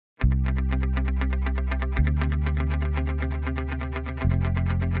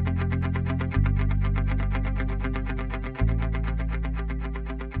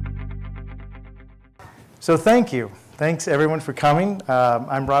So thank you. Thanks everyone for coming.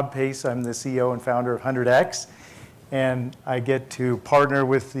 I'm Rob Pace. I'm the CEO and founder of HundredX. And I get to partner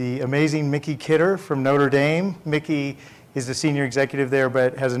with the amazing Micki Kidder from Notre Dame. Micki is the senior executive there,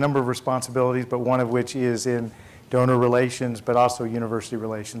 but has a number of responsibilities, but one of which is in donor relations, but also university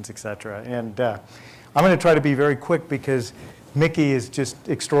relations, et cetera. And I'm going to try to be very quick because Micki is just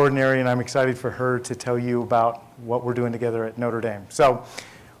extraordinary, and I'm excited for her to tell you about what we're doing together at Notre Dame. So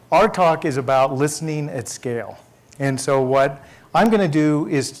our talk is about listening at scale. And so what I'm going to do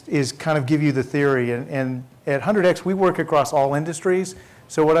is kind of give you the theory. And at HundredX, we work across all industries.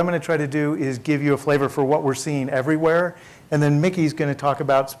 So what I'm going to try to do is give you a flavor for what we're seeing everywhere. And then Micki's going to talk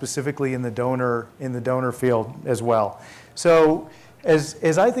about specifically in the donor field as well. So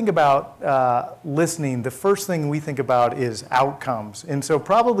as I think about listening, the first thing we think about is outcomes. And so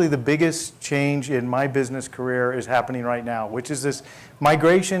probably the biggest change in my business career is happening right now, which is this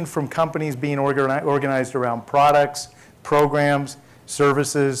migration from companies being organized around products, programs,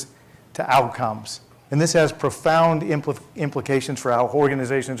 services, to outcomes. And this has profound implications for how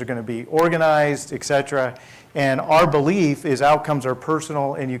organizations are going to be organized, et cetera. And our belief is outcomes are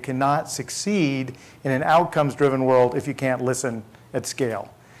personal, and you cannot succeed in an outcomes-driven world if you can't listen at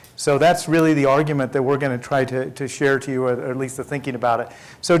scale. So that's really the argument that we're going to try to share to you, or at least the thinking about it.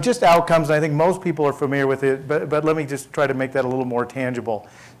 So just outcomes, I think most people are familiar with it, but let me just try to make that a little more tangible.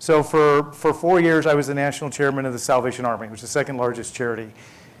 So for 4 years, I was the national chairman of the Salvation Army, which is the second largest charity.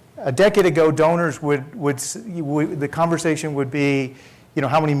 A decade ago, donors the conversation would be, you know,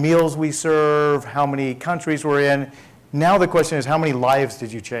 how many meals we serve, how many countries we're in. Now the question is, how many lives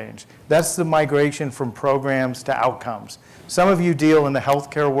did you change? That's the migration from programs to outcomes. Some of you deal in the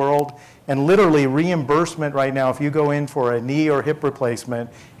healthcare world, and literally reimbursement right now, if you go in for a knee or hip replacement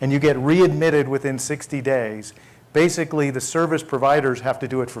and you get readmitted within 60 days, basically the service providers have to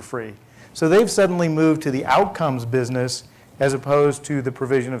do it for free. So they've suddenly moved to the outcomes business as opposed to the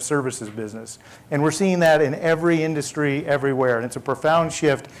provision of services business. And we're seeing that in every industry, everywhere, and it's a profound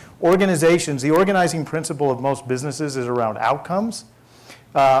shift. Organizations, the organizing principle of most businesses is around outcomes,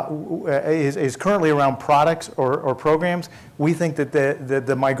 is currently around products or programs. We think that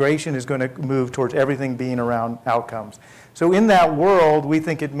the migration is going to move towards everything being around outcomes. So in that world, we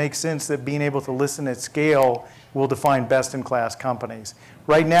think it makes sense that being able to listen at scale will define best-in-class companies.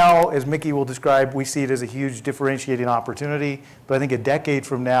 Right now, as Micki will describe, we see it as a huge differentiating opportunity, but I think a decade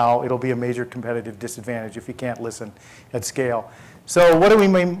from now, it'll be a major competitive disadvantage if you can't listen at scale. So what do we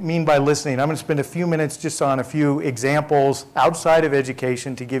mean by listening? I'm going to spend a few minutes just on a few examples outside of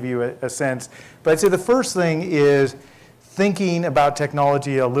education to give you a sense. But I'd say the first thing is thinking about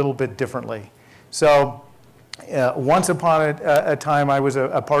technology a little bit differently. So once upon a time, I was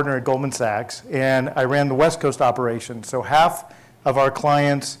a partner at Goldman Sachs, and I ran the West Coast operation. So half of our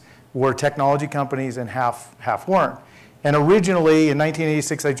clients were technology companies and half weren't. And originally, in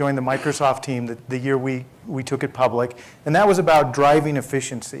 1986, I joined the Microsoft team the year we took it public, and that was about driving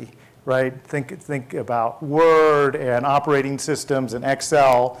efficiency, right? Think about Word and operating systems and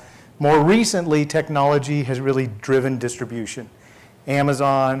Excel. More recently, technology has really driven distribution.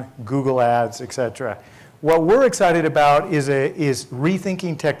 Amazon, Google Ads, et cetera. What we're excited about is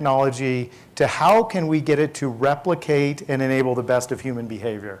rethinking technology to how can we get it to replicate and enable the best of human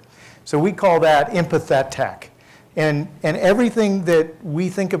behavior. So we call that EmpatheTech. And everything that we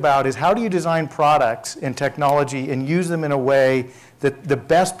think about is how do you design products and technology and use them in a way that the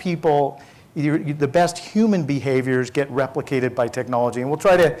best people, the best human behaviors get replicated by technology. And we'll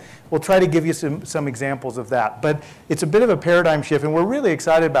try to give you some examples of that. But it's a bit of a paradigm shift, and we're really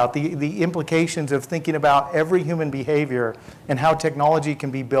excited about the implications of thinking about every human behavior and how technology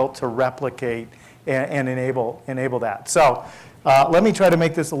can be built to replicate and enable that. So let me try to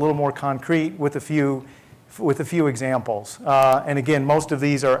make this a little more concrete with a few examples. And again, most of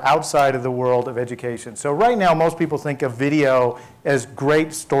these are outside of the world of education. So right now, most people think of video as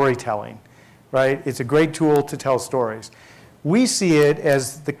great storytelling, right? It's a great tool to tell stories. We see it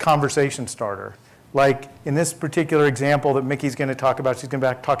as the conversation starter. Like in this particular example that Micki's going to talk about, she's going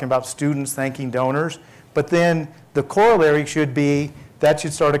to be talking about students thanking donors. But then the corollary should be that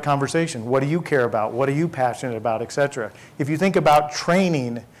should start a conversation. What do you care about? What are you passionate about, et cetera? If you think about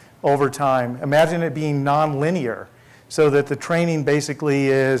training over time, imagine it being non-linear, so that the training basically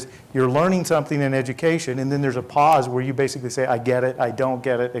is you're learning something in education, and then there's a pause where you basically say, I get it, I don't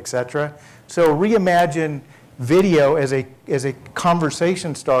get it, et cetera. So reimagine video as a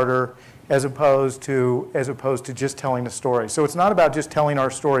conversation starter as opposed to just telling a story. So it's not about just telling our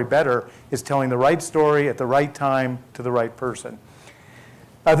story better, it's telling the right story at the right time to the right person.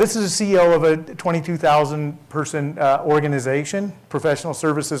 This is a CEO of a 22,000 person organization, professional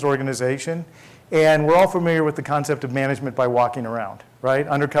services organization. And we're all familiar with the concept of management by walking around, right?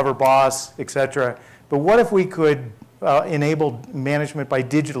 Undercover boss, et cetera. But what if we could enable management by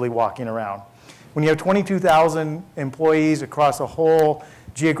digitally walking around? When you have 22,000 employees across a whole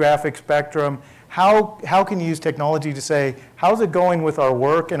geographic spectrum, how can you use technology to say, how's it going with our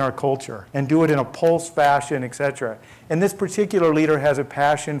work and our culture, and do it in a pulse fashion, et cetera? And this particular leader has a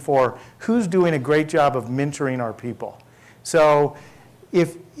passion for who's doing a great job of mentoring our people. So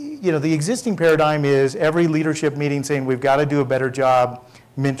if, the existing paradigm is every leadership meeting saying we've got to do a better job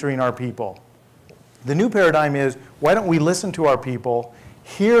mentoring our people. The new paradigm is, why don't we listen to our people,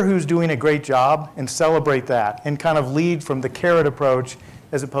 hear who's doing a great job, and celebrate that, and kind of lead from the carrot approach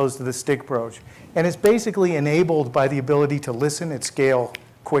as opposed to the stick approach. And it's basically enabled by the ability to listen at scale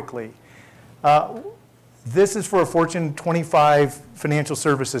quickly. This is for a Fortune 25 financial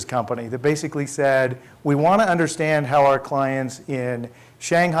services company that basically said, we want to understand how our clients in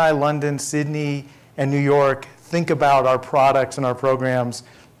Shanghai, London, Sydney, and New York think about our products and our programs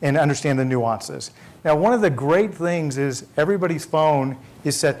and understand the nuances. Now, one of the great things is everybody's phone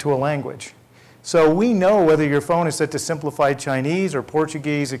is set to a language. So we know whether your phone is set to simplified Chinese or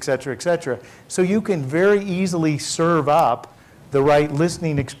Portuguese, et cetera, et cetera. So you can very easily serve up the right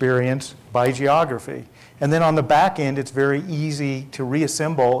listening experience by geography. And then on the back end, it's very easy to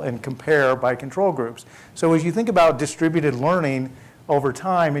reassemble and compare by control groups. So as you think about distributed learning over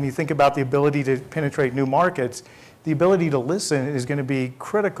time, and you think about the ability to penetrate new markets, the ability to listen is going to be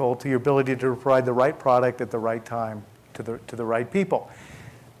critical to your ability to provide the right product at the right time to the right people.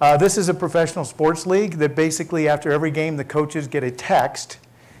 This is a professional sports league that basically after every game the coaches get a text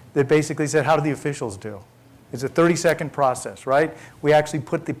that basically said, how do the officials do? It's a 30-second process, right? We actually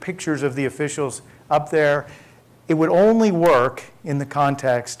put the pictures of the officials up there. It would only work in the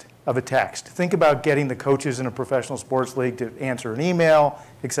context of a text. Think about getting the coaches in a professional sports league to answer an email,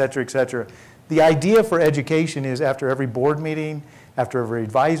 et cetera, et cetera. The idea for education is after every board meeting, after every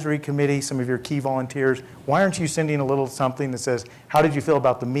advisory committee, some of your key volunteers, why aren't you sending a little something that says, how did you feel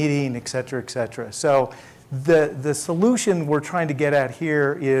about the meeting, et cetera, et cetera. So the solution we're trying to get at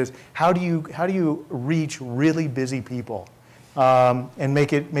here is how do you reach really busy people and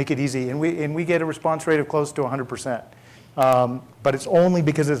make it easy? And we get a response rate of close to 100%. But it's only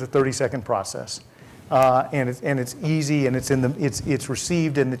because it's a 30-second process. And it's easy, and it's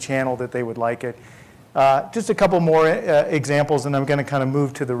received in the channel that they would like it. Just a couple more examples, and I'm going to kind of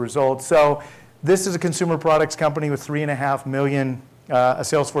move to the results. So this is a consumer products company with 3.5 million, a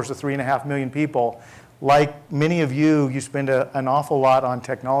sales force of 3.5 million people. Like many of you, you spend an awful lot on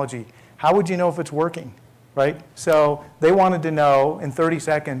technology. How would you know if it's working, right? So they wanted to know in 30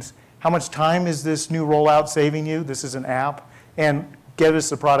 seconds, how much time is this new rollout saving you? This is an app. And give us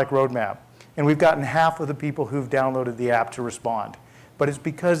the product roadmap. And we've gotten half of the people who've downloaded the app to respond. But it's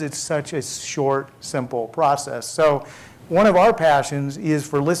because it's such a short, simple process. So one of our passions is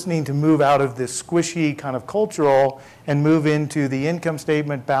for listening to move out of this squishy kind of cultural and move into the income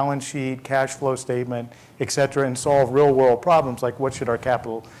statement, balance sheet, cash flow statement, et cetera, and solve real world problems like what should our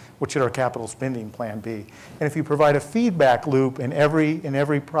capital spending plan be? And if you provide a feedback loop in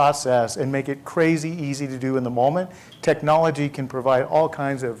every process and make it crazy easy to do in the moment, technology can provide all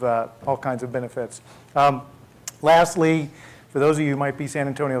kinds of benefits. Lastly, for those of you who might be San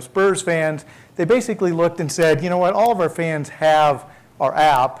Antonio Spurs fans, they basically looked and said, you know what, all of our fans have our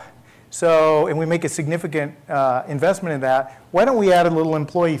app, and we make a significant investment in that. Why don't we add a little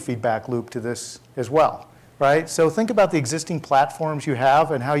employee feedback loop to this as well, right? So think about the existing platforms you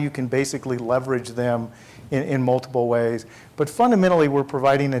have and how you can basically leverage them in multiple ways. But fundamentally, we're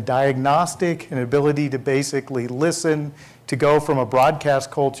providing a diagnostic, an ability to basically listen, to go from a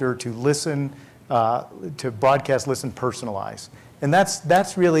broadcast culture to listen, to broadcast, listen, personalize. And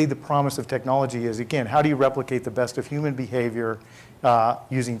that's really the promise of technology is, again, how do you replicate the best of human behavior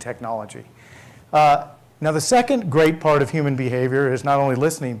using technology? Now, the second great part of human behavior is not only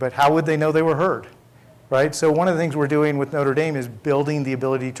listening, but how would they know they were heard, right? So one of the things we're doing with Notre Dame is building the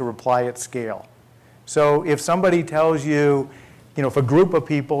ability to reply at scale. So if somebody tells you, if a group of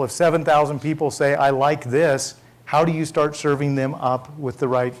people, if 7,000 people say, I like this, how do you start serving them up with the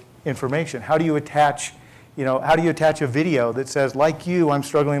right information? How do you attach a video that says, like you, I'm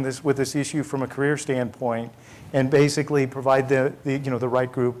struggling with this issue from a career standpoint, and basically provide the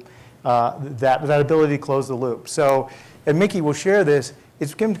right group that ability to close the loop. So, and Micki will share this.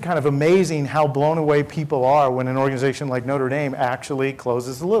 It's been kind of amazing how blown away people are when an organization like Notre Dame actually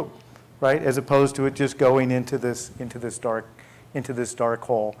closes the loop, right? As opposed to it just going into this dark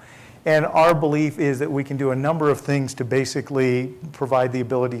hole. And our belief is that we can do a number of things to basically provide the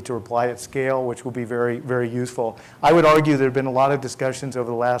ability to reply at scale, which will be very, very useful. I would argue there have been a lot of discussions over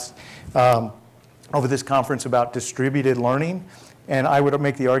the last over this conference about distributed learning, and I would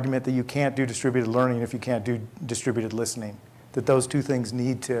make the argument that you can't do distributed learning if you can't do distributed listening, that those two things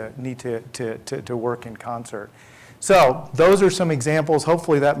need to work in concert. So those are some examples.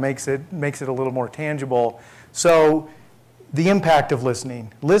 Hopefully that makes it a little more tangible. So the impact of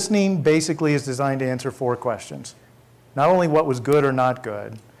listening. Listening basically is designed to answer 4 questions. Not only what was good or not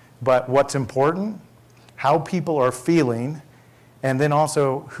good, but what's important, how people are feeling, and then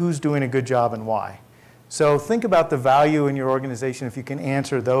also who's doing a good job and why. So think about the value in your organization if you can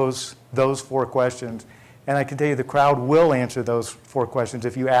answer those 4 questions. And I can tell you the crowd will answer those 4 questions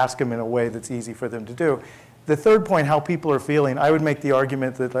if you ask them in a way that's easy for them to do. The third point, how people are feeling, I would make the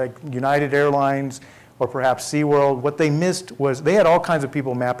argument that like United Airlines or perhaps SeaWorld, what they missed was they had all kinds of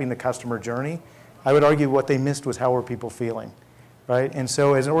people mapping the customer journey. I would argue what they missed was how are people feeling, right? And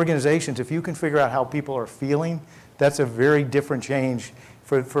so as organizations, if you can figure out how people are feeling, that's a very different change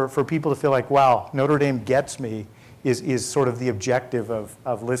for people to feel like, wow, Notre Dame gets me is sort of the objective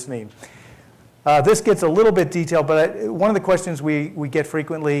of listening. This gets a little bit detailed, but one of the questions we get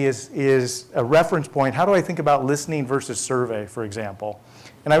frequently is a reference point. How do I think about listening versus survey, for example?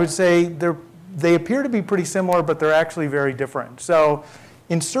 And I would say they appear to be pretty similar, but they're actually very different. So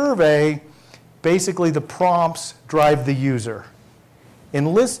in survey, basically the prompts drive the user.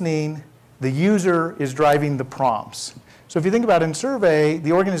 In listening, the user is driving the prompts. So if you think about it in survey,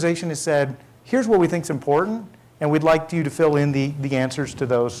 the organization has said, here's what we think is important, and we'd like you to fill in the answers to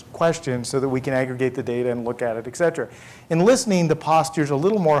those questions so that we can aggregate the data and look at it, et cetera. In listening, the posture is a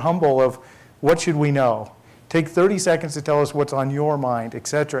little more humble of what should we know? Take 30 seconds to tell us what's on your mind, et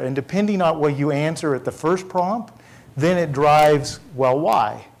cetera. And depending on what you answer at the first prompt, then it drives, well,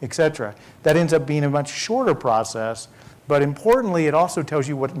 why, et cetera. That ends up being a much shorter process, but importantly, it also tells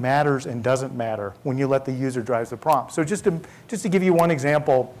you what matters and doesn't matter when you let the user drive the prompt. So just to give you one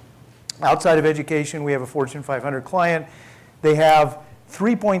example, outside of education, we have a Fortune 500 client. They have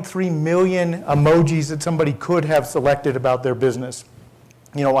 3.3 million emojis that somebody could have selected about their business.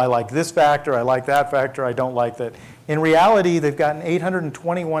 You know, I like this factor, I like that factor, I don't like that. In reality, they've gotten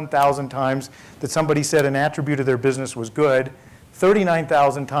 821,000 times that somebody said an attribute of their business was good,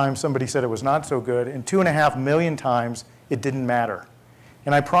 39,000 times somebody said it was not so good, and 2.5 million times it didn't matter.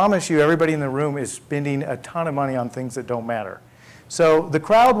 And I promise you, everybody in the room is spending a ton of money on things that don't matter. So the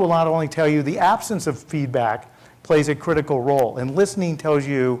crowd will not only tell you the absence of feedback plays a critical role, and listening tells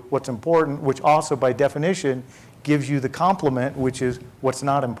you what's important, which also by definition gives you the complement, which is what's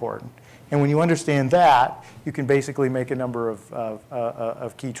not important. And when you understand that, you can basically make a number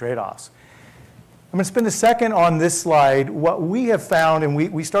of key trade-offs. I'm going to spend a second on this slide. What we have found, and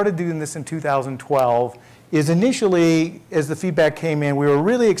we started doing this in 2012, is initially, as the feedback came in, we were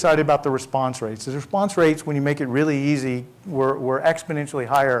really excited about the response rates. The response rates, when you make it really easy, were exponentially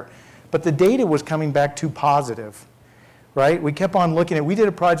higher. But the data was coming back too positive, right? We kept on looking at, we did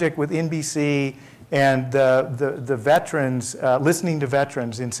a project with NBC and the veterans, listening to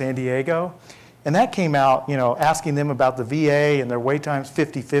veterans in San Diego. And that came out, you know, asking them about the VA and their wait times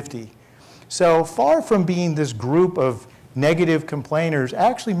 50-50. So far from being this group of negative complainers,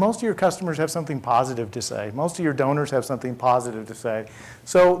 actually most of your customers have something positive to say. Most of your donors have something positive to say.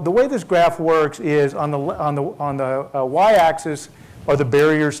 So the way this graph works is on the y-axis are the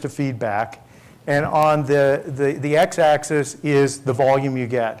barriers to feedback, and on the x-axis is the volume you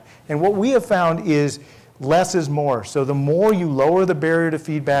get. And what we have found is less is more. So the more you lower the barrier to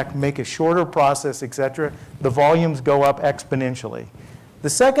feedback, make a shorter process, et cetera, the volumes go up exponentially. The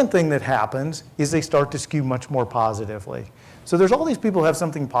second thing that happens is they start to skew much more positively. So there's all these people who have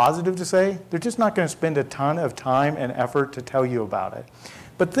something positive to say. They're just not going to spend a ton of time and effort to tell you about it.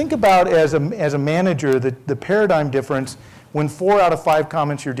 But think about as a manager the paradigm difference when 4 out of 5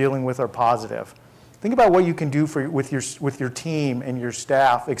 comments you're dealing with are positive. Think about what you can do with your team and your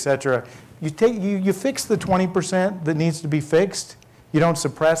staff, et cetera. You fix the 20% that needs to be fixed. You don't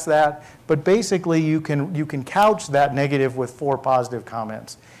suppress that, but basically you can couch that negative with 4 positive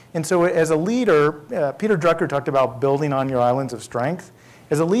comments. And so as a leader, Peter Drucker talked about building on your islands of strength.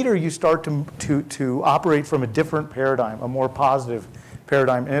 As a leader, you start to operate from a different paradigm, a more positive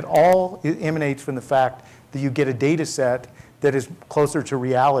paradigm, and it all emanates from the fact that you get a data set that is closer to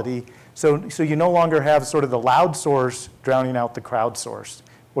reality. So you no longer have sort of the loud source drowning out the crowd source,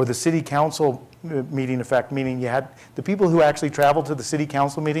 or the city council meeting effect, meaning you had the people who actually travel to the city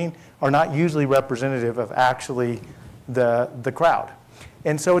council meeting are not usually representative of actually the crowd.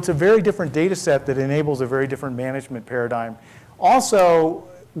 And so it's a very different data set that enables a very different management paradigm. Also,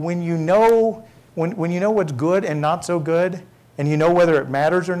 when you know what's good and not so good, and you know whether it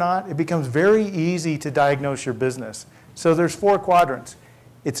matters or not, it becomes very easy to diagnose your business. So there's 4 quadrants.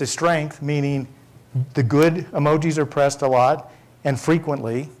 It's a strength, meaning The good emojis are pressed a lot and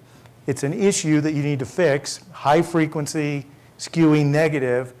frequently. It's an issue that you need to fix, high frequency, skewing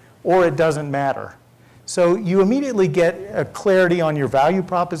negative, or it doesn't matter. So you immediately get a clarity on your value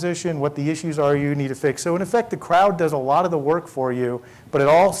proposition, what the issues are you need to fix. So in effect, the crowd does a lot of the work for you, but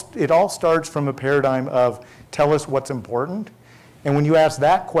it all starts from a paradigm of tell us what's important. And when you ask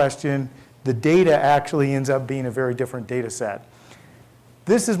that question, the data actually ends up being a very different data set.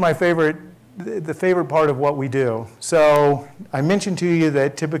 This is my favorite, the favorite part of what we do. So I mentioned to you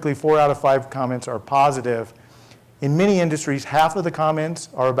that typically 4 out of 5 comments are positive. In many industries, half of the comments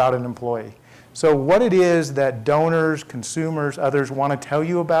are about an employee. So what it is that donors, consumers, others want to tell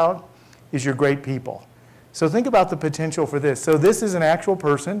you about is your great people. So think about the potential for this. So this is an actual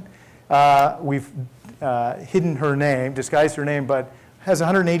person. We've hidden her name, disguised her name, but has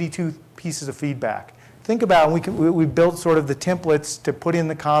 182 pieces of feedback. Think about, we built sort of the templates to put in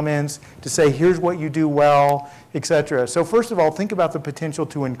the comments, to say, here's what you do well, et cetera. So first of all, think about the potential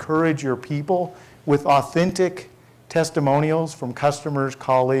to encourage your people with authentic testimonials from customers,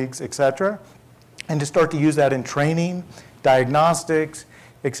 colleagues, et cetera, and to start to use that in training, diagnostics,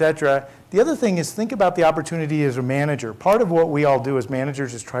 et cetera. The other thing is think about the opportunity as a manager. Part of what we all do as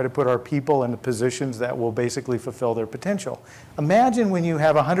managers is try to put our people in the positions that will basically fulfill their potential. Imagine when you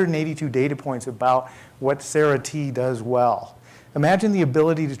have 182 data points about what Sarah T does well. Imagine the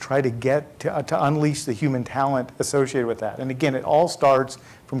ability to try to get to unleash the human talent associated with that. And again, it all starts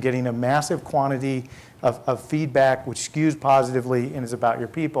from getting a massive quantity of feedback which skews positively and is about your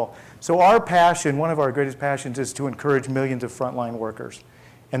people. So our passion, one of our greatest passions, is to encourage millions of frontline workers.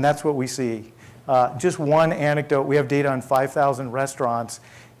 And that's what we see. Just one anecdote, we have data on 5,000 restaurants,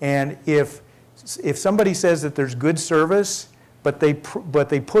 and if somebody says that there's good service, but they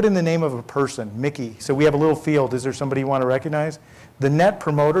put in the name of a person, Micki, so we have a little field, is there somebody you want to recognize? The net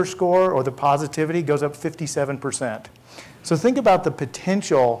promoter score or the positivity goes up 57%. So think about the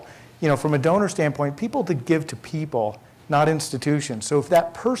potential, from a donor standpoint, people to give to people, not institutions. So if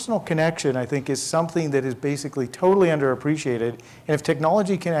that personal connection, I think, is something that is basically totally underappreciated, and if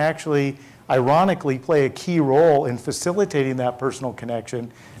technology can actually, ironically, play a key role in facilitating that personal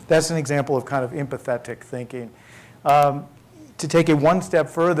connection, that's an example of kind of empathetic thinking. To take it one step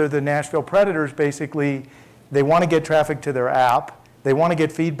further, the Nashville Predators basically, they want to get traffic to their app, they want to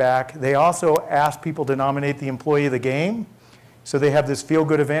get feedback, they also ask people to nominate the employee of the game, so they have this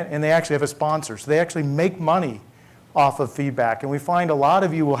feel-good event, and they actually have a sponsor, so they actually make money off of feedback. And we find a lot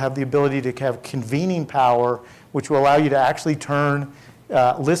of you will have the ability to have convening power, which will allow you to actually turn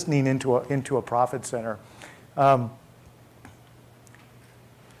listening into a profit center. Let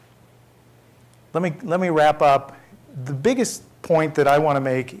me wrap up. The biggest point that I want to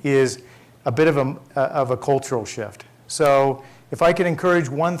make is a bit of a cultural shift. So if I could encourage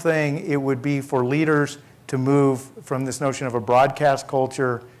one thing, it would be for leaders to move from this notion of a broadcast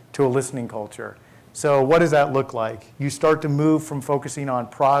culture to a listening culture. So what does that look like? You start to move from focusing on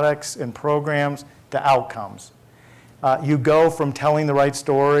products and programs to outcomes. You go from telling the right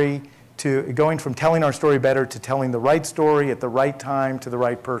story to going from telling our story better to telling the right story at the right time to the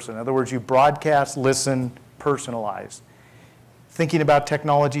right person. In other words, you broadcast, listen, personalize. Thinking about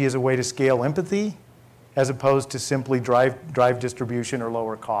technology as a way to scale empathy as opposed to simply drive distribution or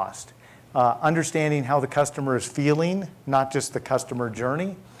lower cost. Understanding how the customer is feeling, not just the customer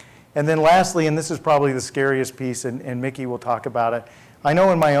journey. And then lastly, and this is probably the scariest piece, and Micki will talk about it, I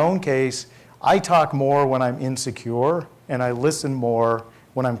know in my own case, I talk more when I'm insecure, and I listen more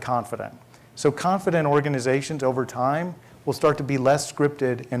when I'm confident. So confident organizations over time will start to be less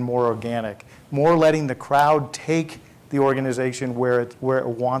scripted and more organic, more letting the crowd take the organization where it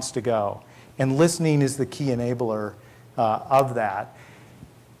wants to go. And listening is the key enabler of that.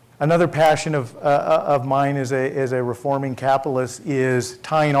 Another passion of mine as a reforming capitalist is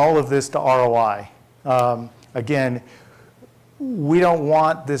tying all of this to ROI. Again, we don't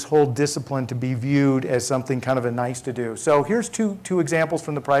want this whole discipline to be viewed as something kind of a nice to do. So here's two examples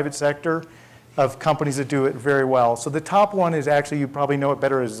from the private sector of companies that do it very well. So the top one is actually, you probably know it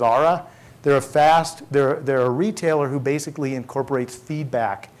better as Zara. They're a retailer who basically incorporates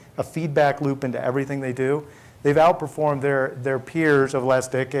feedback, a feedback loop into everything they do. They've outperformed their peers of the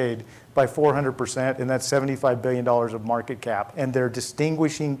last decade by 400%, and that's $75 billion of market cap. And their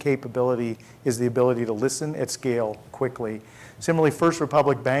distinguishing capability is the ability to listen at scale quickly. Similarly, First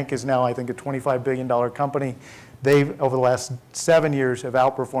Republic Bank is now, I think, a $25 billion company. They've, over the last 7 years, have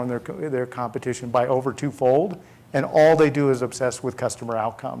outperformed their competition by over 2-fold, and all they do is obsess with customer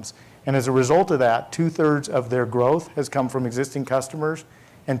outcomes. And as a result of that, 2/3 of their growth has come from existing customers,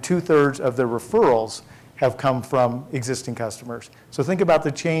 and 2/3 of their referrals have come from existing customers. So think about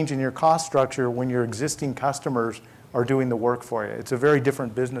the change in your cost structure when your existing customers are doing the work for you. It's a very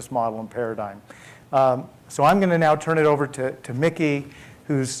different business model and paradigm. So I'm going to now turn it over to Micki,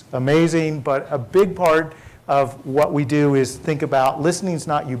 who's amazing, but a big part of what we do is think about listening's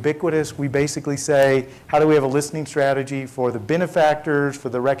not ubiquitous. We basically say, how do we have a listening strategy for the benefactors, for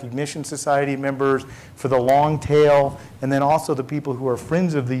the Recognition Society members, for the long tail, and then also the people who are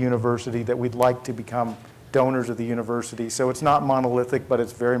friends of the university that we'd like to become donors of the university. So it's not monolithic, but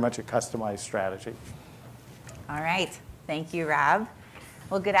it's very much a customized strategy. All right. Thank you, Rob.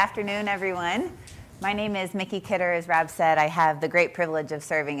 Well, good afternoon, everyone. My name is Micki Kidder. As Rob said, I have the great privilege of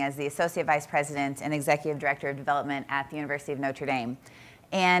serving as the Associate Vice President and Executive Director of Development at the University of Notre Dame.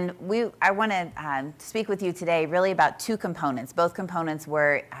 And I want to speak with you today really about two components. Both components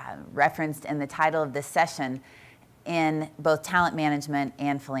were referenced in the title of this session in both talent management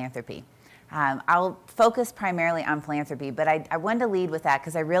and philanthropy. I'll focus primarily on philanthropy, but I wanted to lead with that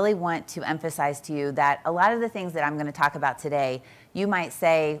because I really want to emphasize to you that a lot of the things that I'm going to talk about today, you might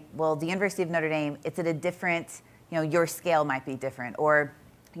say, well, the University of Notre Dame, it's at a different, your scale might be different, or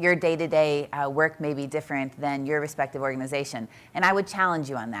your day-to-day work may be different than your respective organization. And I would challenge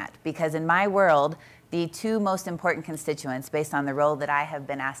you on that, because in my world, the two most important constituents, based on the role that I have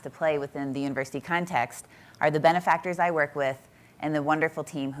been asked to play within the university context, are the benefactors I work with and the wonderful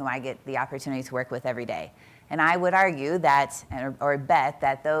team whom I get the opportunity to work with every day. And I would argue that, or bet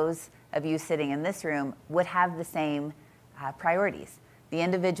that those of you sitting in this room would have the same priorities. The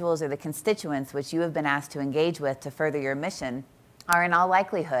individuals or the constituents which you have been asked to engage with to further your mission are in all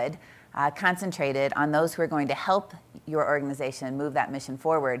likelihood concentrated on those who are going to help your organization move that mission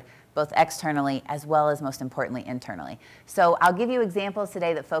forward, both externally as well as, most importantly, internally. So I'll give you examples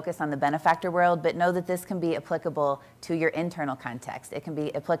today that focus on the benefactor world, but know that this can be applicable to your internal context. It can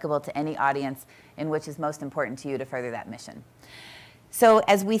be applicable to any audience in which is most important to you to further that mission. So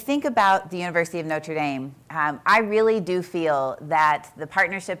as we think about the University of Notre Dame, I really do feel that the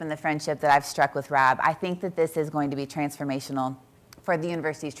partnership and the friendship that I've struck with Rob, I think that this is going to be transformational for the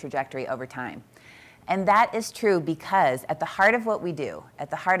university's trajectory over time. And that is true because at the heart of what we do,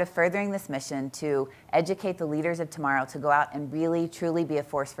 at the heart of furthering this mission to educate the leaders of tomorrow to go out and really, truly be a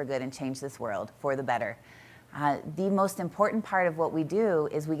force for good and change this world for the better, the most important part of what we do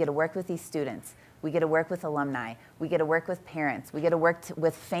is we get to work with these students. We get to work with alumni. We get to work with parents. We get to work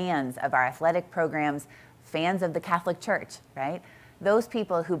with fans of our athletic programs, fans of the Catholic Church, right? Those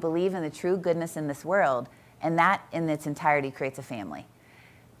people who believe in the true goodness in this world, and that in its entirety creates a family.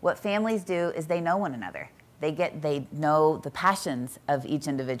 What families do is they know one another. They know the passions of each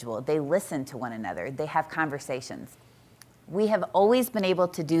individual. They listen to one another. They have conversations. We have always been able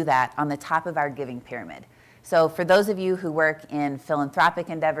to do that on the top of our giving pyramid. So for those of you who work in philanthropic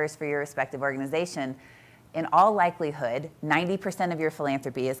endeavors for your respective organization, in all likelihood, 90% of your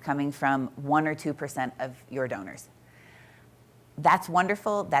philanthropy is coming from 1 or 2% of your donors. That's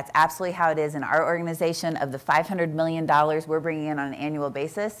wonderful. That's absolutely how it is in our organization. Of the $500 million we're bringing in on an annual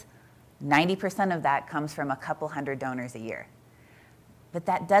basis, 90% of that comes from a couple hundred donors a year. But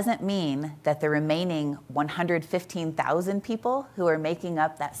that doesn't mean that the remaining 115,000 people who are making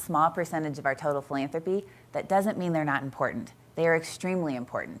up that small percentage of our total philanthropy, that doesn't mean they're not important. They are extremely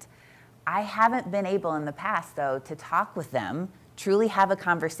important. I haven't been able in the past, though, to talk with them, truly have a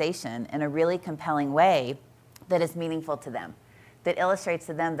conversation in a really compelling way that is meaningful to them, that illustrates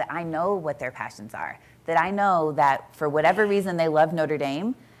to them that I know what their passions are, that I know that for whatever reason they love Notre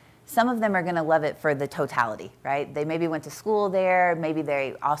Dame, some of them are going to love it for the totality, right? They maybe went to school there, maybe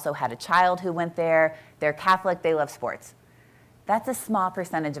they also had a child who went there, they're Catholic, they love sports. That's a small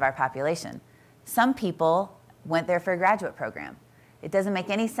percentage of our population. Some people went there for a graduate program. It doesn't make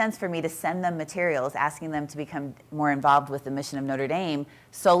any sense for me to send them materials asking them to become more involved with the mission of Notre Dame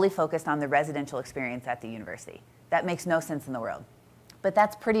solely focused on the residential experience at the university. That makes no sense in the world. But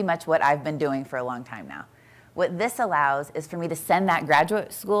that's pretty much what I've been doing for a long time now. What this allows is for me to send that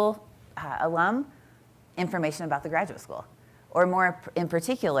graduate school alum information about the graduate school, or more in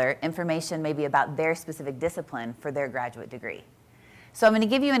particular, information maybe about their specific discipline for their graduate degree. So I'm going to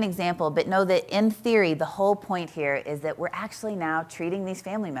give you an example, but know that in theory, the whole point here is that we're actually now treating these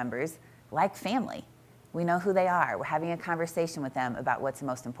family members like family. We know who they are. We're having a conversation with them about what's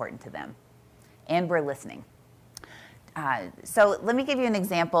most important to them. And we're listening. So let me give you an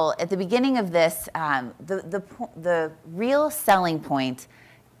example. At the beginning of this, the real selling point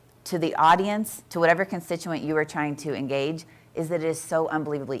to the audience, to whatever constituent you are trying to engage, is that it is so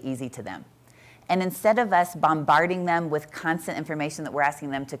unbelievably easy to them. And instead of us bombarding them with constant information that we're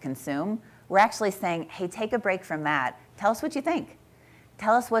asking them to consume, we're actually saying, hey, take a break from that. Tell us what you think.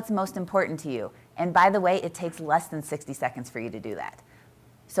 Tell us what's most important to you. And by the way, it takes less than 60 seconds for you to do that.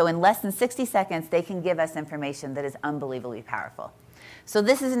 So in less than 60 seconds, they can give us information that is unbelievably powerful. So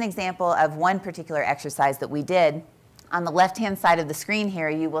this is an example of one particular exercise that we did. On the left-hand side of the screen here,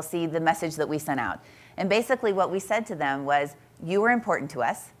 you will see the message that we sent out. And basically what we said to them was, you are important to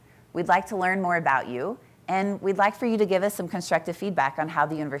us. We'd like to learn more about you. And we'd like for you to give us some constructive feedback on how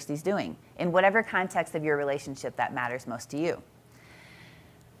the university is doing, in whatever context of your relationship that matters most to you.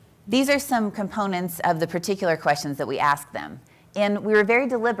 These are some components of the particular questions that we asked them. And we were very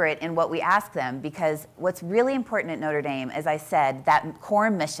deliberate in what we asked them, because what's really important at Notre Dame, as I said, that core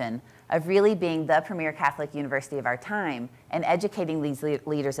mission of really being the premier Catholic university of our time and educating these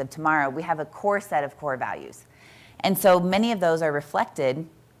leaders of tomorrow, we have a core set of core values. And so many of those are reflected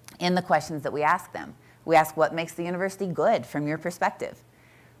in the questions that we asked them. We asked, what makes the university good from your perspective?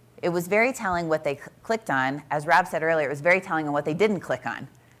 It was very telling what they clicked on. As Rob said earlier, it was very telling on what they didn't click on.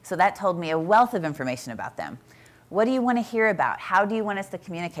 So that told me a wealth of information about them. What do you want to hear about? How do you want us to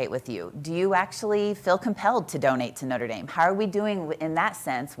communicate with you? Do you actually feel compelled to donate to Notre Dame? How are we doing in that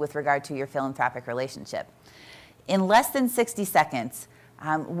sense with regard to your philanthropic relationship? In less than 60 seconds,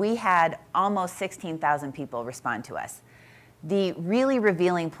 we had almost 16,000 people respond to us. The really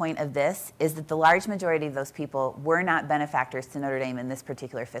revealing point of this is that the large majority of those people were not benefactors to Notre Dame in this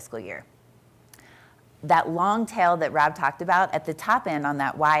particular fiscal year. That long tail that Rob talked about, at the top end on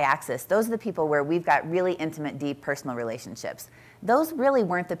that y-axis, those are the people where we've got really intimate, deep personal relationships. Those really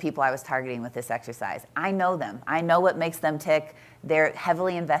weren't the people I was targeting with this exercise. I know them. I know what makes them tick. They're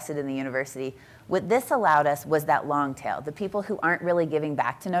heavily invested in the university. What this allowed us was that long tail, the people who aren't really giving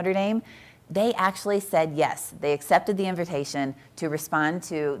back to Notre Dame. They actually said yes. They accepted the invitation to respond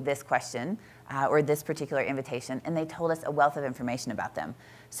to this question or this particular invitation, and they told us a wealth of information about them.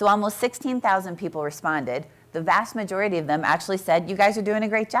 So almost 16,000 people responded. The vast majority of them actually said, you guys are doing a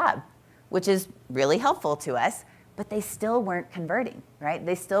great job, which is really helpful to us, but they still weren't converting, right?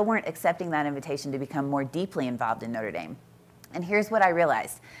 They still weren't accepting that invitation to become more deeply involved in Notre Dame. And here's what I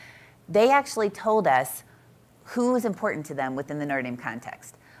realized. They actually told us who was important to them within the Notre Dame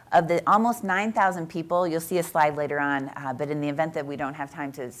context. Of the almost 9,000 people, you'll see a slide later on, but in the event that we don't have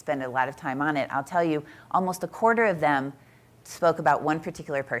time to spend a lot of time on it, I'll tell you almost a quarter of them spoke about one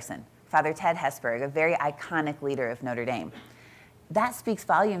particular person, Father Ted Hesburgh, a very iconic leader of Notre Dame. That speaks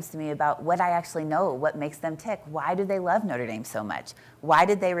volumes to me about what I actually know, what makes them tick. Why do they love Notre Dame so much? Why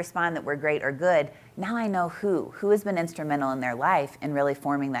did they respond that we're great or good? Now I know who has been instrumental in their life in really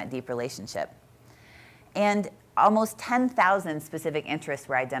forming that deep relationship. And almost 10,000 specific interests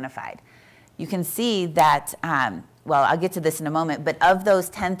were identified. You can see that, well, I'll get to this in a moment, but of those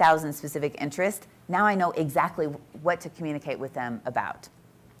 10,000 specific interests, now I know exactly what to communicate with them about.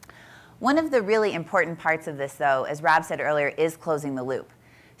 One of the really important parts of this, though, as Rob said earlier, is closing the loop.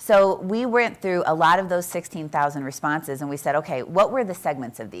 So we went through a lot of those 16,000 responses, and we said, okay, what were the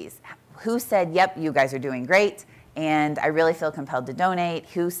segments of these? Who said, yep, you guys are doing great, and I really feel compelled to donate?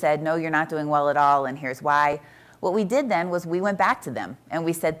 Who said, no, you're not doing well at all, and here's why? What we did then was we went back to them, and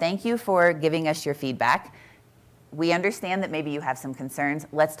we said, thank you for giving us your feedback. We understand that maybe you have some concerns.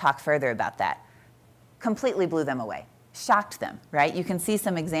 Let's talk further about that. Completely blew them away. Shocked them, right? You can see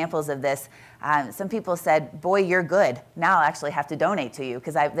some examples of this. Some people said, boy, you're good. Now I'll actually have to donate to you,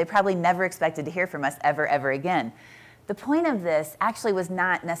 because they probably never expected to hear from us ever again. The point of this actually was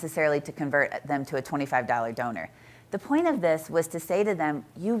not necessarily to convert them to a $25 donor. The point of this was to say to them,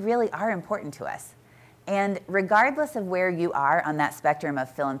 you really are important to us. And regardless of where you are on that spectrum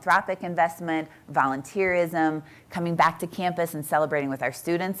of philanthropic investment, volunteerism, coming back to campus and celebrating with our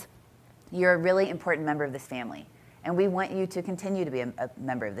students, you're a really important member of this family. And we want you to continue to be a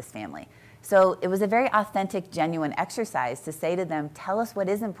member of this family. So it was a very authentic, genuine exercise to say to them, tell us what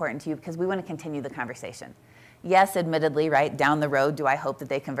is important to you, because we want to continue the conversation. Yes, admittedly, right, down the road, do I hope that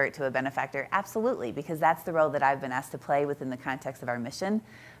they convert to a benefactor? Absolutely, because that's the role that I've been asked to play within the context of our mission.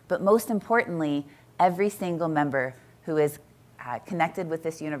 But most importantly, every single member who is connected with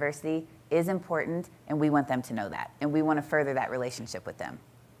this university is important, and we want them to know that, and we want to further that relationship with them.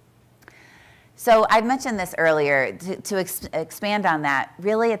 So I mentioned this earlier. To expand on that,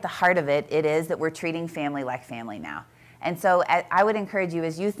 really at the heart of it, it is that we're treating family like family now. And so I would encourage you,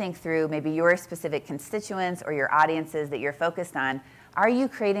 as you think through maybe your specific constituents or your audiences that you're focused on, are you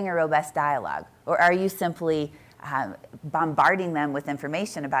creating a robust dialogue? Or are you simply bombarding them with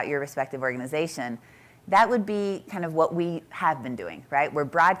information about your respective organization? That would be kind of what we have been doing, right? We're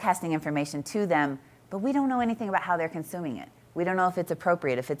broadcasting information to them, but we don't know anything about how they're consuming it. We don't know if it's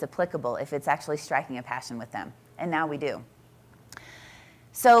appropriate, if it's applicable, if it's actually striking a passion with them. And now we do.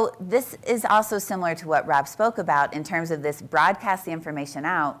 So this is also similar to what Rob spoke about in terms of this broadcast the information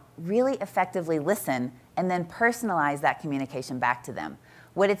out, really effectively listen, and then personalize that communication back to them.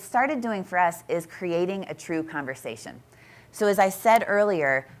 What it started doing for us is creating a true conversation. So as I said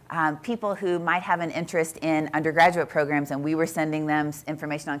earlier, people who might have an interest in undergraduate programs and we were sending them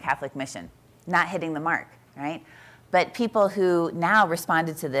information on Catholic mission, not hitting the mark, right? But people who now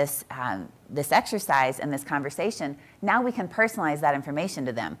responded to this, this exercise and this conversation, now we can personalize that information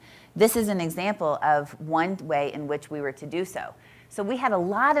to them. This is an example of one way in which we were to do so. So we had a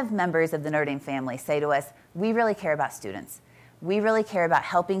lot of members of the Notre Dame family say to us, we really care about students. We really care about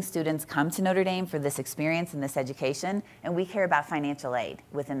helping students come to Notre Dame for this experience and this education, and we care about financial aid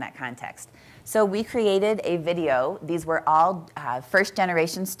within that context. So we created a video. These were all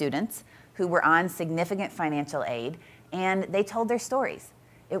first-generation students who were on significant financial aid, and they told their stories.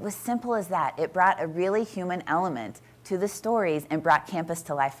 It was simple as that. It brought a really human element to the stories and brought campus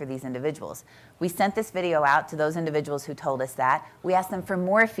to life for these individuals. We sent this video out to those individuals who told us that. We asked them for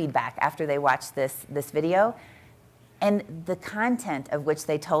more feedback after they watched this video, and the content of which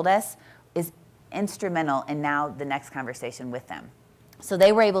they told us is instrumental in now the next conversation with them. So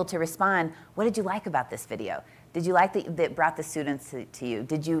they were able to respond, what did you like about this video? Did you like that it brought the students to you?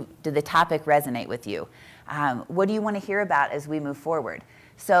 Did the topic resonate with you? What do you want to hear about as we move forward?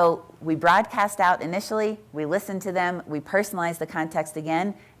 So we broadcast out initially, we listened to them, we personalized the context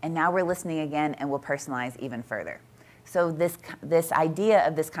again, and now we're listening again and we'll personalize even further. So this idea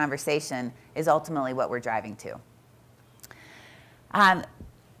of this conversation is ultimately what we're driving to.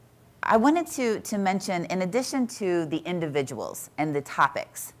 I wanted to mention, in addition to the individuals and the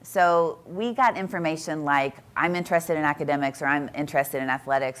topics, so we got information like, I'm interested in academics, or I'm interested in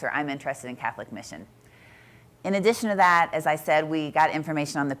athletics, or I'm interested in Catholic mission. In addition to that, as I said, we got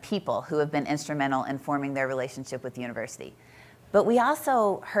information on the people who have been instrumental in forming their relationship with the university. But we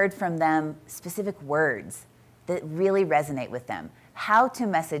also heard from them specific words that really resonate with them. How to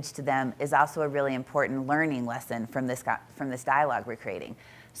message to them is also a really important learning lesson from this dialogue we're creating.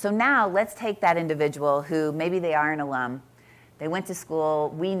 So now let's take that individual who maybe they are an alum, they went to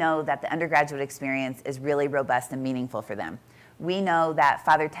school, we know that the undergraduate experience is really robust and meaningful for them. We know that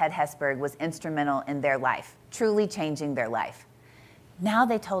Father Ted Hesburgh was instrumental in their life, truly changing their life. Now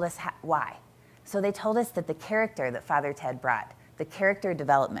they told us why. So they told us that the character that Father Ted brought, the character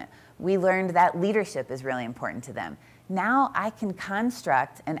development, we learned that leadership is really important to them. Now I can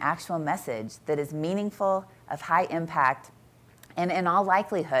construct an actual message that is meaningful, of high impact, and in all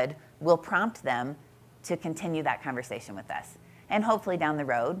likelihood will prompt them to continue that conversation with us. And hopefully down the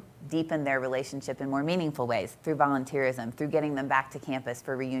road, deepen their relationship in more meaningful ways through volunteerism, through getting them back to campus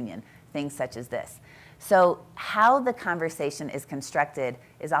for reunion, things such as this. So how the conversation is constructed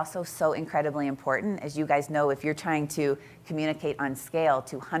is also so incredibly important. As you guys know, if you're trying to communicate on scale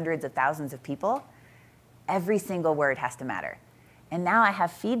to hundreds of thousands of people, every single word has to matter. And now I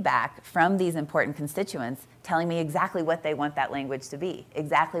have feedback from these important constituents telling me exactly what they want that language to be,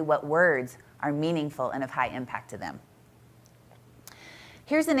 exactly what words are meaningful and of high impact to them.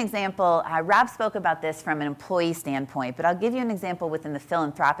 Here's an example. Rob spoke about this from an employee standpoint, but I'll give you an example within the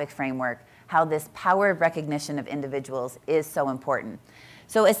philanthropic framework, how this power of recognition of individuals is so important.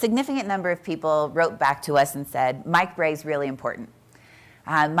 So a significant number of people wrote back to us and said, Mike Bray is really important.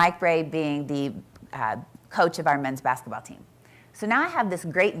 Mike Bray being the coach of our men's basketball team. So now I have this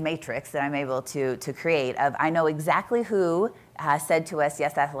great matrix that I'm able to create of, I know exactly who said to us,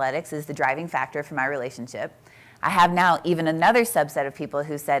 yes, athletics is the driving factor for my relationship. I have now even another subset of people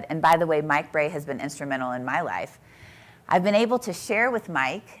who said, and by the way, Mike Bray has been instrumental in my life. I've been able to share with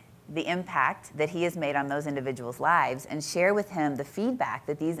Mike the impact that he has made on those individuals' lives and share with him the feedback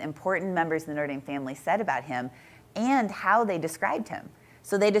that these important members of the Notre Dame family said about him and how they described him.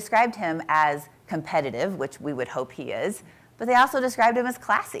 So they described him as competitive, which we would hope he is, but they also described him as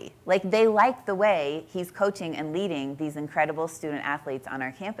classy. Like they like the way he's coaching and leading these incredible student athletes on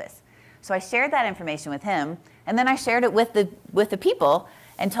our campus. So I shared that information with him, and then I shared it with the people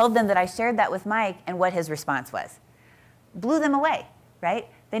and told them that I shared that with Mike and what his response was. Blew them away, right?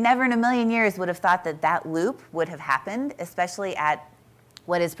 They never in a million years would have thought that that loop would have happened, especially at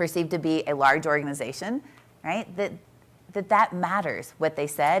what is perceived to be a large organization, right? That matters, what they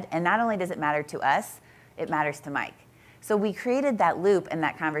said, and not only does it matter to us, it matters to Mike. So we created that loop and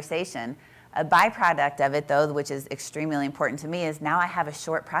that conversation. A byproduct of it, though, which is extremely important to me, is now I have a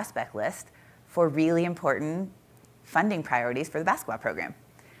short prospect list for really important funding priorities for the basketball program.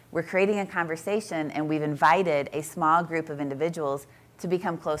 We're creating a conversation, and we've invited a small group of individuals to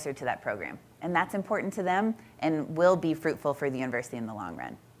become closer to that program. And that's important to them and will be fruitful for the university in the long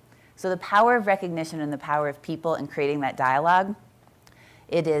run. So the power of recognition and the power of people in creating that dialogue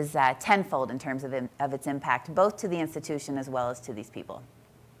it is tenfold in terms of its impact, both to the institution as well as to these people.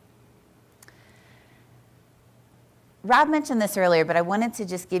 Rob mentioned this earlier, but I wanted to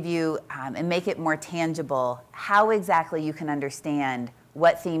just give you and make it more tangible how exactly you can understand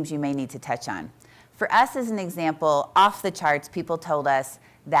what themes you may need to touch on. For us, as an example, off the charts, people told us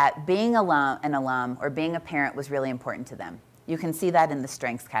that being an alum or being a parent was really important to them. You can see that in the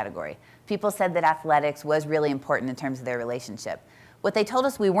strengths category. People said that athletics was really important in terms of their relationship. What they told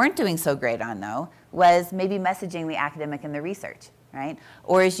us we weren't doing so great on, though, was maybe messaging the academic and the research, right?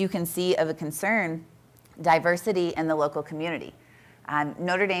 Or as you can see of a concern, diversity in the local community.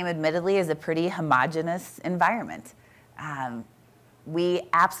 Notre Dame, admittedly, is a pretty homogenous environment. We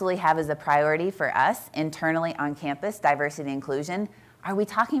absolutely have as a priority for us internally on campus, diversity and inclusion. Are we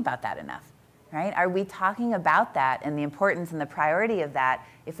talking about that enough, right? Are we talking about that and the importance and the priority of that?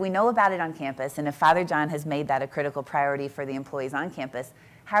 If we know about it on campus, and if Father John has made that a critical priority for the employees on campus,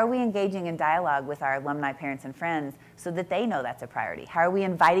 how are we engaging in dialogue with our alumni, parents, and friends so that they know that's a priority? How are we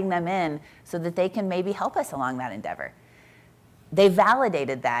inviting them in so that they can maybe help us along that endeavor? They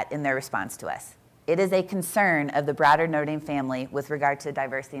validated that in their response to us. It is a concern of the broader Notre Dame family with regard to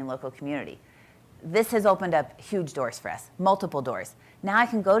diversity in local community. This has opened up huge doors for us, multiple doors. Now I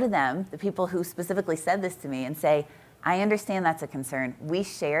can go to them, the people who specifically said this to me, and say, I understand that's a concern. We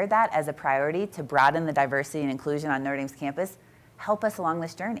share that as a priority to broaden the diversity and inclusion on Notre Dame's campus. Help us along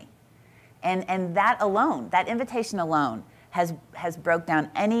this journey. And that alone, that invitation alone, has broke down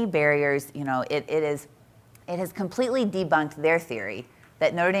any barriers. You know, it has completely debunked their theory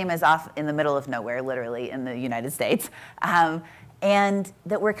that Notre Dame is off in the middle of nowhere, literally, in the United States, and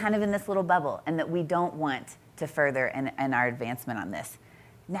that we're kind of in this little bubble and that we don't want to further in our advancement on this.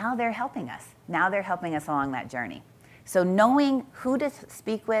 Now they're helping us. Now they're helping us along that journey. So knowing who to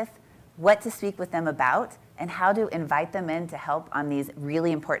speak with, what to speak with them about, and how to invite them in to help on these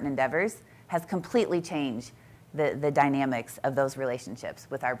really important endeavors has completely changed the dynamics of those relationships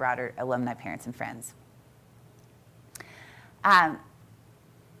with our broader alumni, parents, and friends. I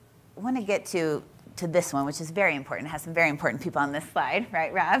want to get to this one, which is very important. It has some very important people on this slide,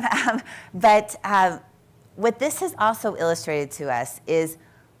 right, Rob? But what this has also illustrated to us is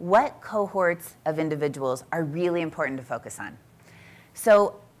what cohorts of individuals are really important to focus on.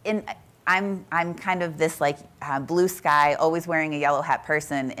 So I'm kind of this like blue sky, always wearing a yellow hat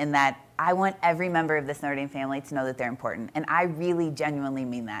person in that I want every member of this Notre Dame family to know that they're important. And I really genuinely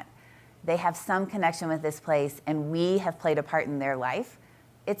mean that. They have some connection with this place and we have played a part in their life.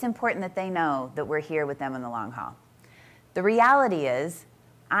 It's important that they know that we're here with them in the long haul. The reality is,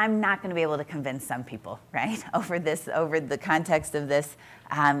 I'm not going to be able to convince some people, right, over the context of this.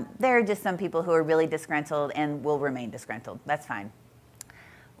 There are just some people who are really disgruntled and will remain disgruntled. That's fine.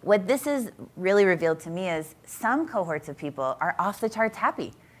 What this has really revealed to me is some cohorts of people are off the charts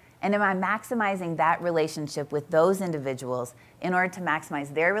happy. And am I maximizing that relationship with those individuals in order to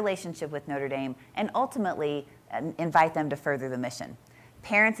maximize their relationship with Notre Dame and ultimately invite them to further the mission?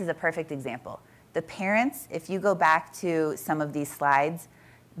 Parents is a perfect example. The parents, if you go back to some of these slides,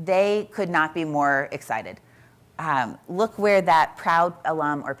 they could not be more excited. Look where that proud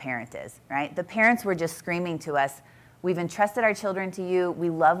alum or parent is, right? The parents were just screaming to us, we've entrusted our children to you. We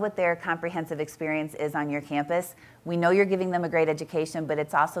love what their comprehensive experience is on your campus. We know you're giving them a great education, but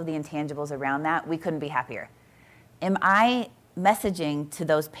it's also the intangibles around that. We couldn't be happier. Am I messaging to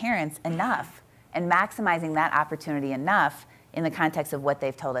those parents enough and maximizing that opportunity enough in the context of what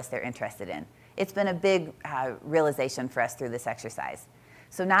they've told us they're interested in? It's been a big realization for us through this exercise.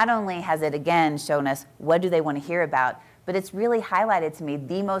 So not only has it, again, shown us what do they want to hear about, but it's really highlighted to me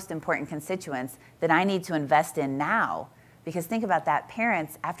the most important constituents that I need to invest in now. Because think about that,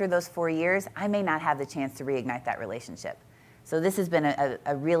 parents, after those 4 years, I may not have the chance to reignite that relationship. So this has been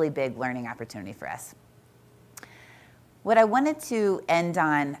a really big learning opportunity for us. What I wanted to end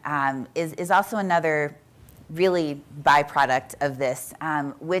on is also another really byproduct of this,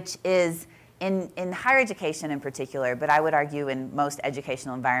 which is in higher education in particular, but I would argue in most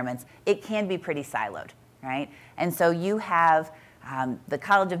educational environments, it can be pretty siloed, right? And so you have the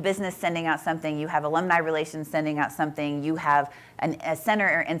College of Business sending out something, you have alumni relations sending out something, you have a center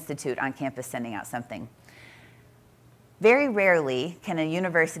or institute on campus sending out something. Very rarely can a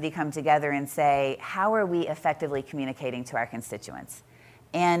university come together and say, how are we effectively communicating to our constituents?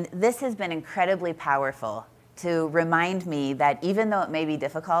 And this has been incredibly powerful to remind me that even though it may be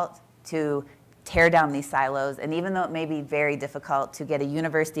difficult to tear down these silos, and even though it may be very difficult to get a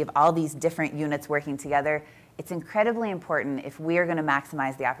university of all these different units working together, it's incredibly important if we are going to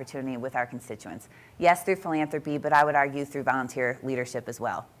maximize the opportunity with our constituents. Yes, through philanthropy, but I would argue through volunteer leadership as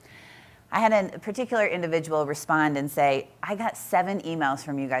well. I had a particular individual respond and say, I got 7 emails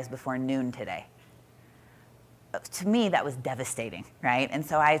from you guys before noon today. To me, that was devastating, right? And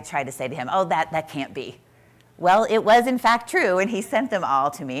so I tried to say to him, oh, that can't be. Well, it was in fact true, and he sent them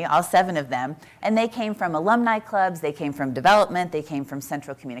all to me, all 7 of them, and they came from alumni clubs, they came from development, they came from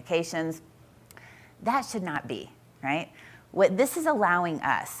central communications. That should not be, right? What this is allowing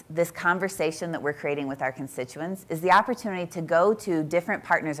us, this conversation that we're creating with our constituents, is the opportunity to go to different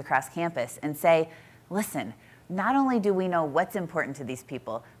partners across campus and say, listen, not only do we know what's important to these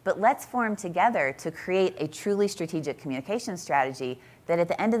people, but let's form together to create a truly strategic communication strategy that at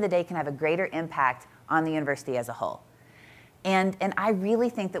the end of the day can have a greater impact on the university as a whole. And I really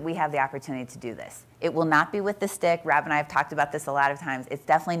think that we have the opportunity to do this. It will not be with the stick. Rob and I have talked about this a lot of times. It's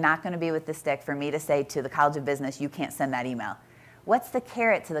definitely not going to be with the stick for me to say to the College of Business, you can't send that email. What's the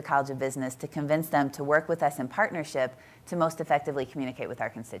carrot to the College of Business to convince them to work with us in partnership to most effectively communicate with our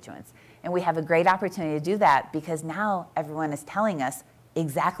constituents? And we have a great opportunity to do that because now everyone is telling us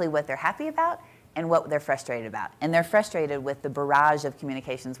exactly what they're happy about and what they're frustrated about. And they're frustrated with the barrage of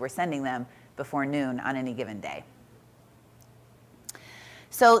communications we're sending them before noon on any given day.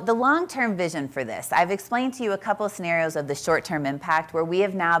 So the long-term vision for this, I've explained to you a couple of scenarios of the short-term impact where we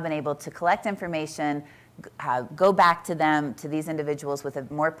have now been able to collect information, go back to them, to these individuals with a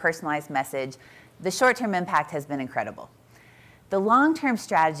more personalized message. The short-term impact has been incredible. The long-term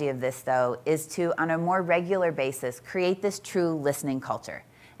strategy of this, though, is to, on a more regular basis, create this true listening culture.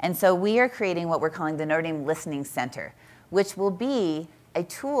 And so we are creating what we're calling the Notre Dame Listening Center, which will be a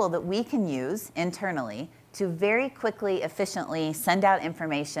tool that we can use internally to very quickly, efficiently send out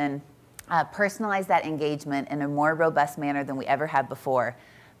information, personalize that engagement in a more robust manner than we ever have before.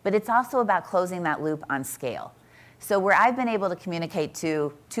 But it's also about closing that loop on scale. So where I've been able to communicate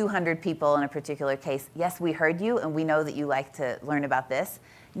to 200 people in a particular case, yes, we heard you and we know that you like to learn about this.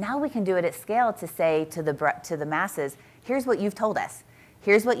 Now we can do it at scale to say to the masses, here's what you've told us.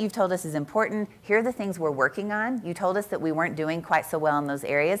 Here's what you've told us is important. Here are the things we're working on. You told us that we weren't doing quite so well in those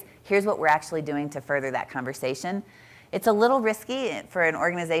areas. Here's what we're actually doing to further that conversation. It's a little risky for an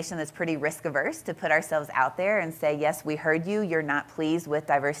organization that's pretty risk averse to put ourselves out there and say, yes, we heard you. You're not pleased with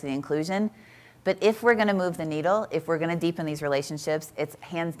diversity and inclusion. But if we're going to move the needle, if we're going to deepen these relationships, it's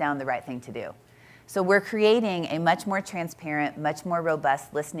hands down the right thing to do. So we're creating a much more transparent, much more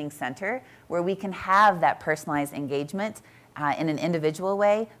robust listening center where we can have that personalized engagement in an individual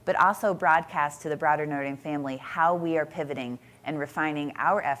way, but also broadcast to the broader Notre Dame family how we are pivoting and refining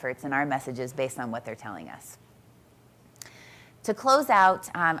our efforts and our messages based on what they're telling us. To close out,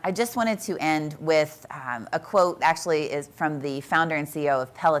 I just wanted to end with a quote, actually is from the founder and CEO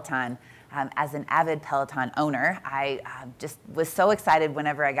of Peloton. As an avid Peloton owner, I just was so excited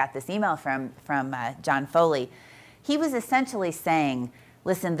whenever I got this email from John Foley. He was essentially saying,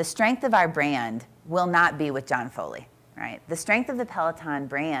 listen, the strength of our brand will not be with John Foley. Right? The strength of the Peloton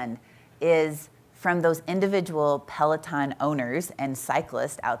brand is from those individual Peloton owners and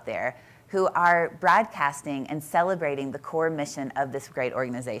cyclists out there who are broadcasting and celebrating the core mission of this great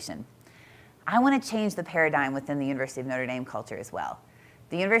organization. I want to change the paradigm within the University of Notre Dame culture as well.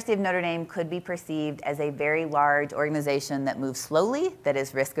 The University of Notre Dame could be perceived as a very large organization that moves slowly, that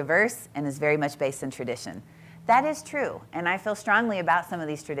is risk averse, and is very much based in tradition. That is true, and I feel strongly about some of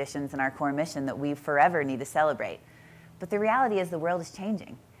these traditions and our core mission that we forever need to celebrate. But the reality is the world is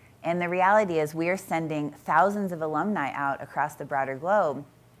changing. And the reality is we are sending thousands of alumni out across the broader globe.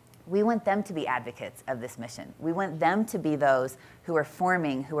 We want them to be advocates of this mission. We want them to be those who are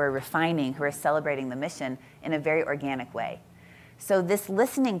forming, who are refining, who are celebrating the mission in a very organic way. So this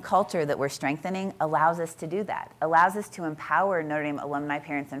listening culture that we're strengthening allows us to do that, allows us to empower Notre Dame alumni,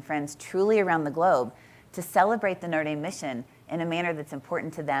 parents, and friends truly around the globe to celebrate the Notre Dame mission in a manner that's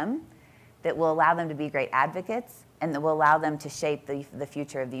important to them, that will allow them to be great advocates, and that will allow them to shape the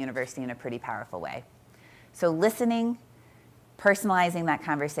future of the university in a pretty powerful way. So listening, personalizing that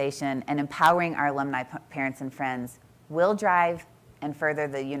conversation, and empowering our alumni, parents, and friends will drive and further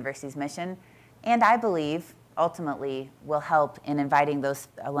the university's mission, and I believe ultimately will help in inviting those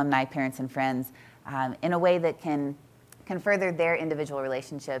alumni, parents, and friends in a way that can further their individual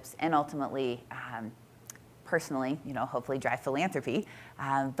relationships and ultimately personally, hopefully drive philanthropy,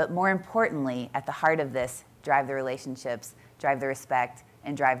 but more importantly, at the heart of this, drive the relationships, drive the respect,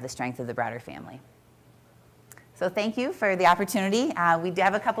 and drive the strength of the broader family. So thank you for the opportunity. We do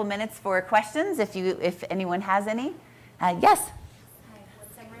have a couple minutes for questions if anyone has any. Yes? Hi,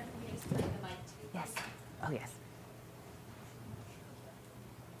 Simran, can you explain the mic to? Yes. Oh, yes.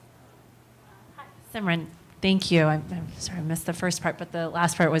 Hi, Simran, Thank you. I'm sorry I missed the first part, but the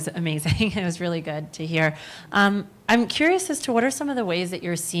last part was amazing. It was really good to hear. I'm curious as to what are some of the ways that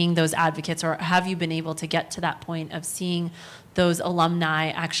you're seeing those advocates, or have you been able to get to that point of seeing those alumni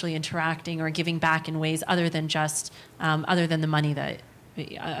actually interacting or giving back in ways other than just, other than money?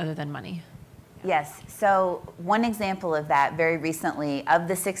 Yes, so one example of that very recently, of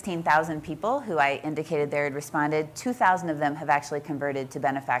the 16,000 people who I indicated there had responded, 2,000 of them have actually converted to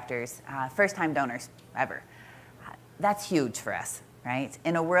benefactors, first-time donors ever. That's huge for us, right?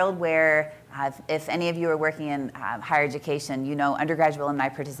 In a world where, if any of you are working in higher education, you know undergraduate alumni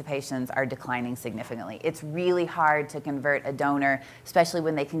participations are declining significantly. It's really hard to convert a donor, especially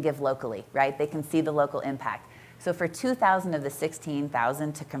when they can give locally, right? They can see the local impact. So for 2,000 of the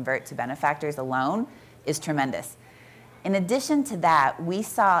 16,000 to convert to benefactors alone is tremendous. In addition to that, we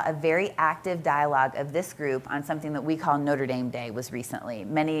saw a very active dialogue of this group on something that we call Notre Dame Day was recently.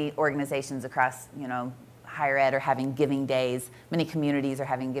 Many organizations across, higher ed are having giving days. Many communities are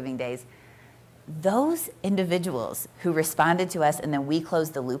having giving days. Those individuals who responded to us and then we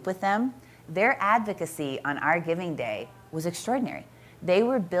closed the loop with them, their advocacy on our giving day was extraordinary. They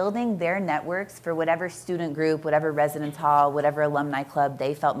were building their networks for whatever student group, whatever residence hall, whatever alumni club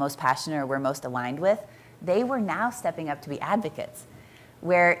they felt most passionate or were most aligned with. They were now stepping up to be advocates,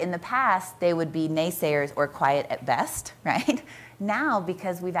 where in the past they would be naysayers or quiet at best, right? Now,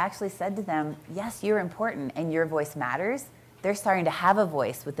 because we've actually said to them, yes, you're important and your voice matters, they're starting to have a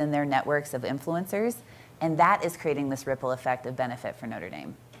voice within their networks of influencers, and that is creating this ripple effect of benefit for Notre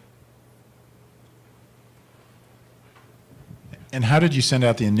Dame. And how did you send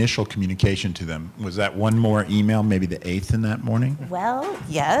out the initial communication to them? Was that one more email, maybe the 8th in that morning? Well,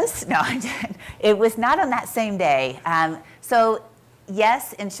 yes. No, I didn't. It was not on that same day. So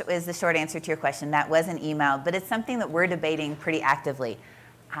yes, is the short answer to your question. That was an email, but it's something that we're debating pretty actively.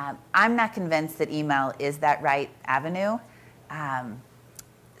 I'm not convinced that email is that right avenue.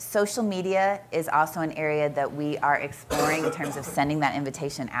 Social media is also an area that we are exploring in terms of sending that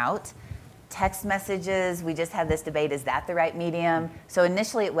invitation out. Text messages, we just had this debate, is that the right medium? So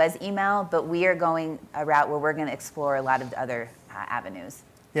initially it was email, but we are going a route where we're going to explore a lot of the other avenues.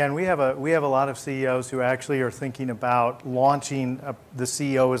 Yeah, and we have a lot of CEOs who actually are thinking about launching the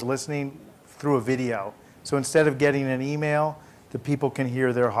CEO is listening through a video. So instead of getting an email, the people can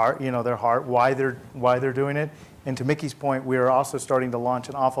hear their heart, why they're doing it. And to Micki's point, we are also starting to launch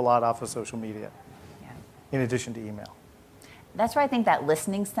an awful lot off of social media, in addition to email. That's where I think that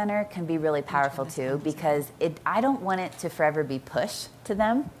listening center can be really powerful too, because I don't want it to forever be push to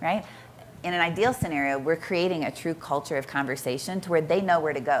them, right? In an ideal scenario, we're creating a true culture of conversation to where they know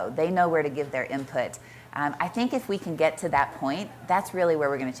where to go. They know where to give their input. I think if we can get to that point, that's really where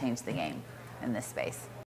we're going to change the game in this space.